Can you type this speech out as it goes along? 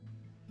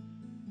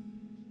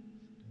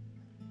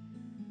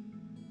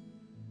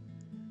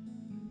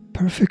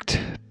Perfect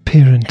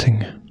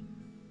parenting.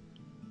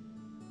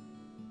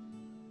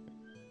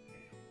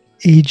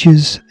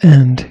 Ages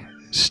and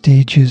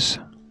stages.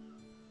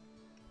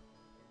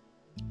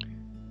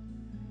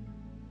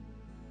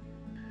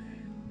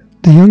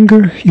 The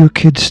younger your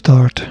kids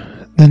start,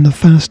 then the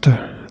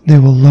faster they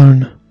will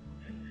learn.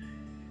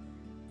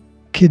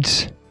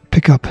 Kids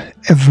pick up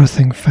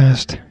everything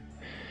fast.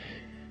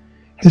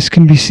 This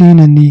can be seen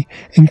in the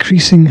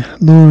increasing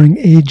lowering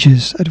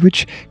ages at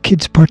which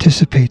kids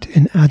participate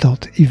in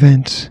adult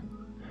events.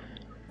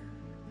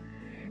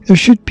 There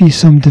should be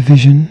some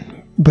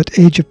division, but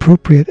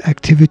age-appropriate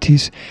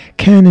activities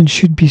can and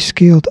should be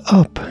scaled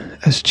up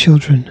as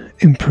children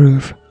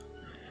improve.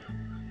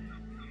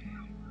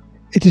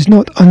 It is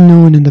not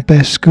unknown in the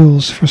best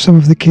schools for some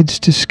of the kids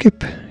to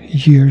skip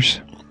years.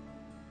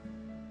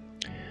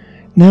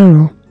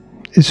 Narrow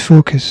is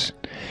focus,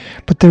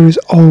 but there is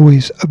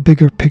always a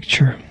bigger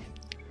picture.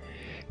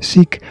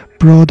 Seek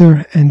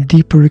broader and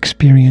deeper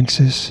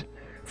experiences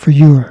for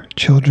your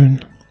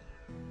children.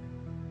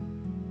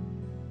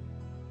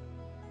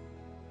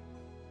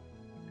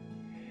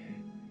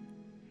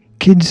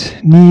 Kids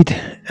need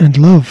and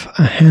love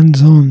a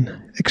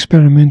hands-on,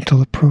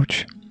 experimental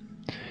approach.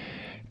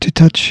 To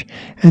touch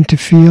and to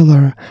feel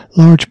are a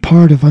large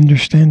part of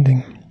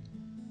understanding,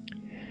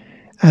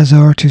 as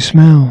are to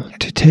smell,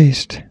 to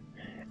taste,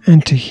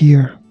 and to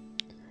hear.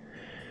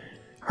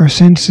 Our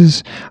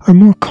senses are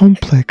more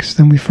complex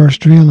than we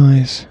first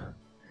realize.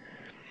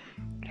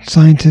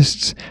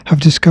 Scientists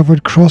have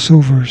discovered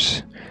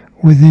crossovers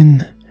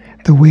within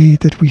the way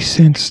that we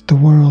sense the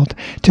world,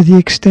 to the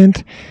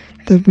extent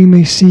that we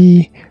may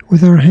see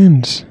with our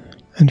hands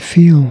and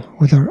feel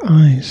with our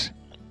eyes.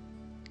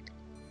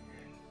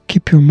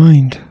 Keep your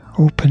mind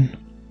open.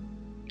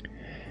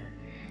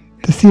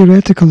 The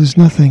theoretical is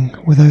nothing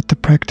without the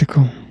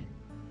practical.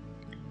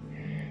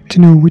 To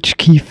know which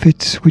key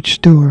fits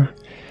which door,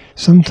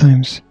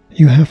 sometimes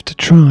you have to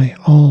try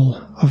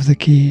all of the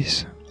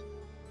keys.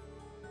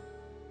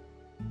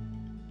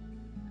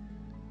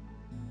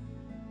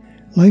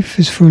 Life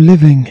is for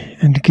living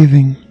and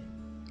giving.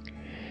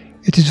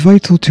 It is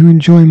vital to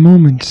enjoy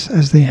moments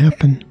as they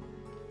happen.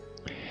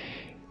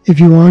 If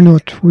you are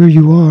not where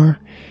you are,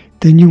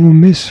 then you will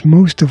miss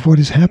most of what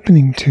is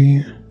happening to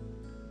you.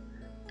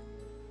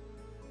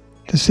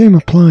 The same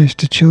applies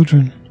to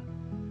children.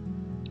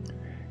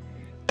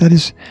 That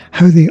is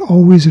how they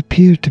always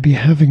appear to be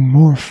having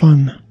more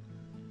fun.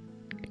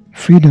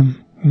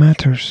 Freedom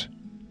matters.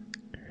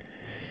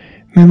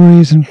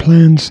 Memories and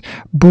plans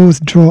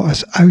both draw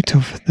us out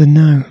of the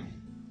now.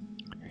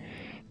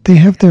 They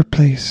have their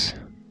place,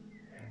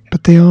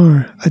 but they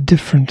are a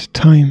different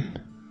time.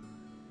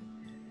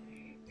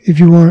 If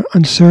you are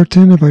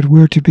uncertain about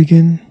where to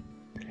begin,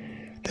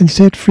 then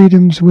set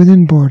freedoms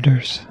within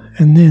borders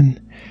and then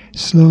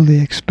slowly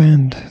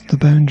expand the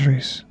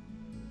boundaries.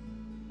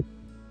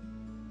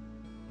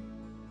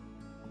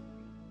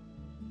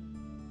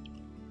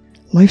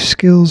 Life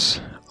skills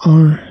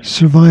are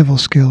survival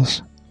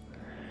skills.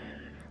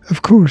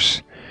 Of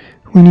course,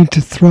 we need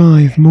to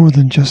thrive more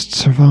than just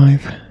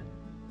survive.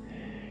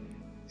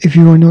 If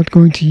you are not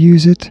going to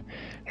use it,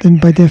 then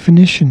by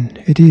definition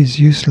it is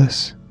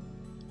useless.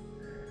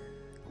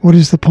 What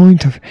is the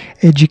point of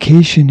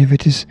education if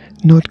it is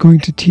not going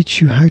to teach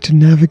you how to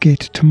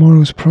navigate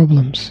tomorrow's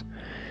problems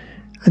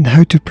and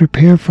how to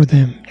prepare for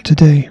them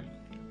today?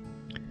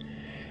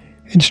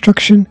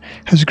 Instruction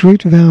has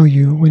great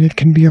value when it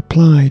can be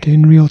applied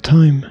in real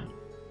time.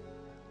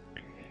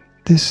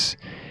 This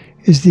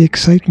is the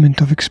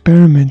excitement of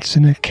experiments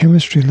in a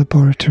chemistry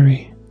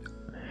laboratory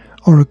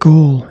or a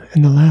goal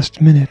in the last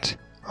minute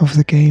of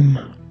the game.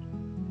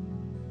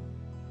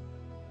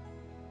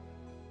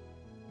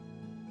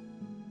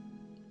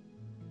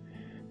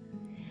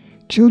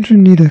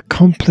 Children need a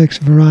complex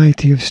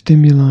variety of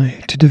stimuli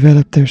to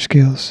develop their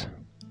skills.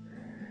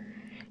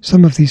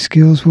 Some of these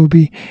skills will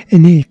be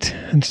innate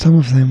and some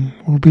of them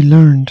will be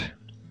learned.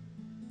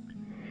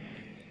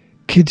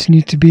 Kids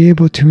need to be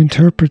able to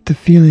interpret the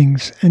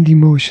feelings and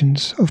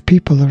emotions of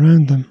people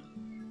around them.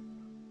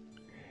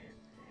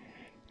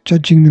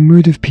 Judging the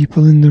mood of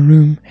people in the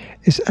room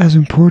is as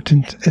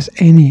important as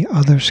any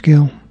other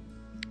skill.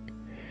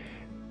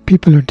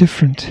 People are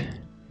different.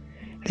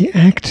 They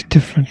act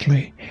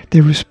differently. They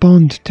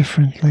respond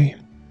differently.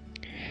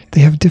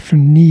 They have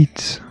different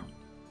needs.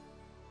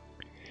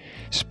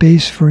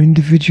 Space for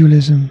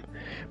individualism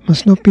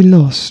must not be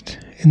lost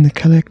in the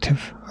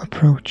collective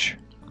approach.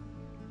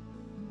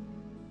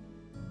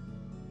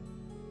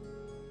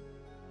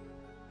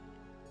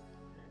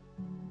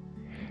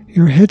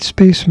 Your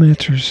headspace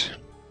matters.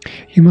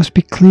 You must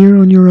be clear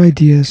on your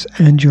ideas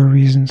and your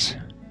reasons.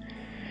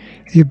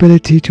 The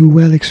ability to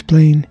well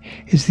explain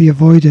is the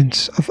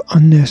avoidance of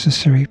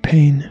unnecessary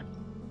pain.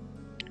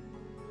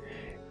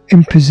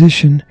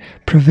 Imposition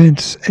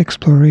prevents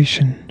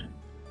exploration.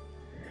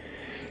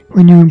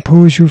 When you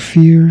impose your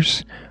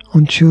fears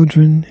on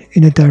children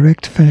in a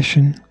direct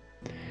fashion,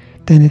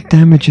 then it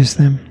damages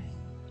them.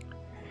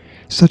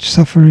 Such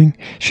suffering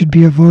should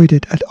be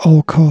avoided at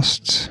all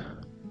costs.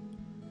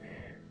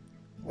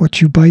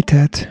 What you bite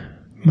at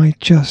might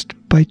just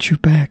bite you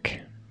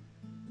back.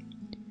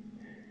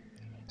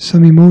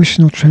 Some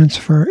emotional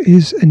transfer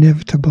is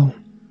inevitable,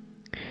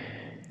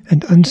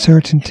 and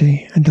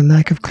uncertainty and a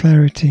lack of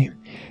clarity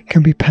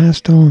can be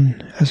passed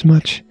on as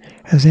much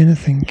as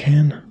anything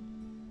can.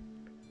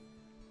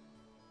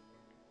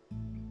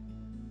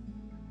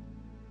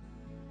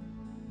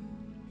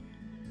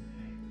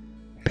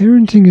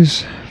 Parenting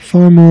is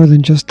far more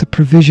than just the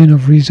provision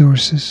of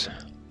resources.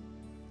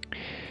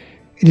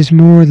 It is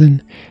more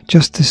than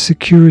just the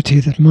security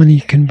that money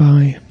can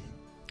buy.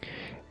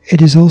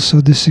 It is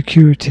also the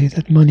security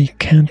that money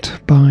can't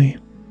buy.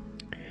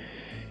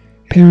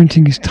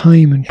 Parenting is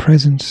time and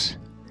presence.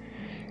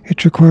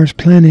 It requires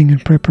planning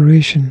and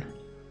preparation.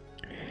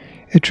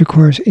 It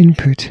requires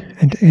input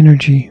and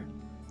energy.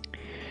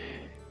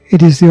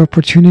 It is the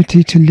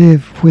opportunity to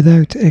live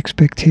without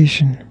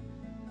expectation,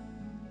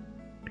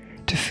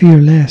 to fear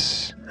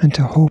less and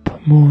to hope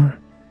more.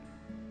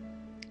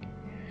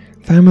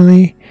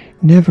 Family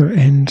never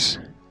ends.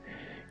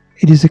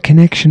 It is a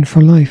connection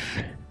for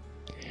life.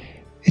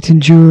 It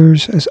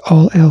endures as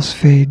all else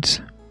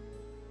fades.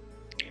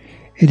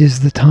 It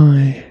is the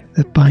tie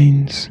that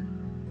binds.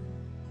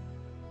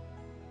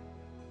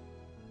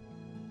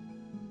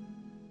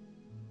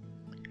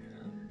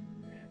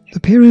 The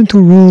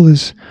parental role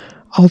is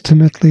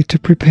ultimately to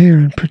prepare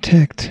and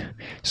protect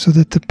so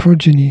that the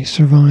progeny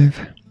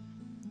survive.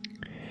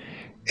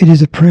 It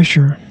is a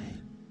pressure.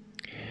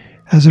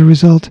 As a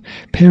result,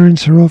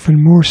 parents are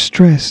often more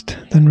stressed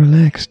than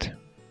relaxed.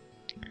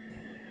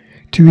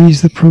 To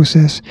ease the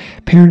process,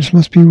 parents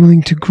must be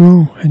willing to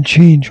grow and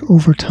change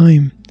over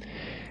time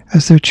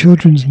as their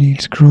children's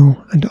needs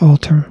grow and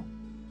alter.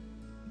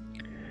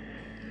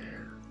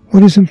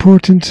 What is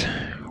important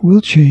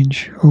will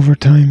change over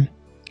time,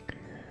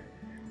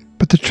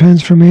 but the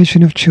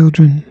transformation of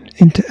children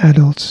into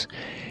adults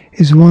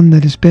is one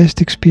that is best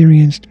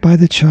experienced by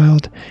the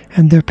child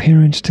and their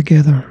parents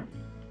together,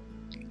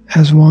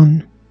 as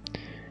one,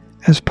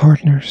 as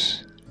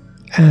partners,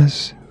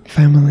 as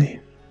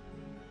family.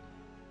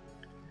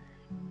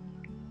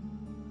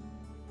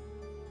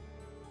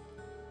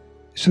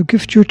 So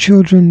gift your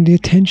children the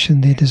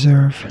attention they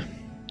deserve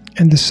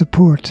and the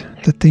support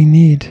that they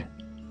need.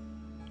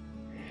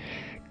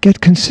 Get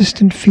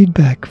consistent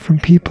feedback from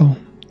people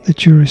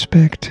that you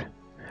respect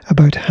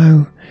about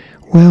how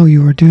well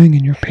you are doing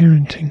in your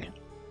parenting.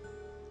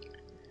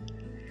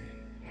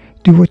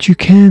 Do what you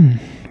can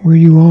where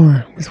you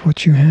are with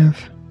what you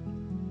have.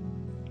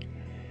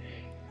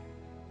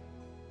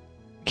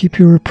 Keep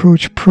your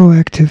approach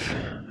proactive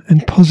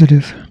and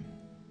positive.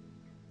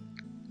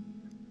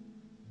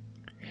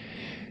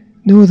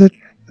 Know that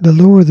the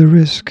lower the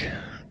risk,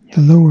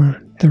 the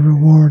lower the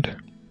reward.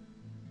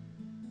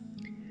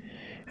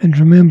 And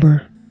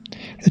remember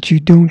that you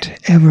don't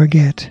ever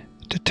get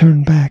to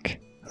turn back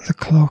the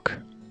clock.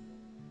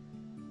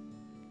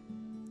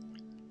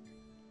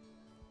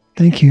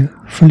 Thank you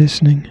for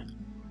listening.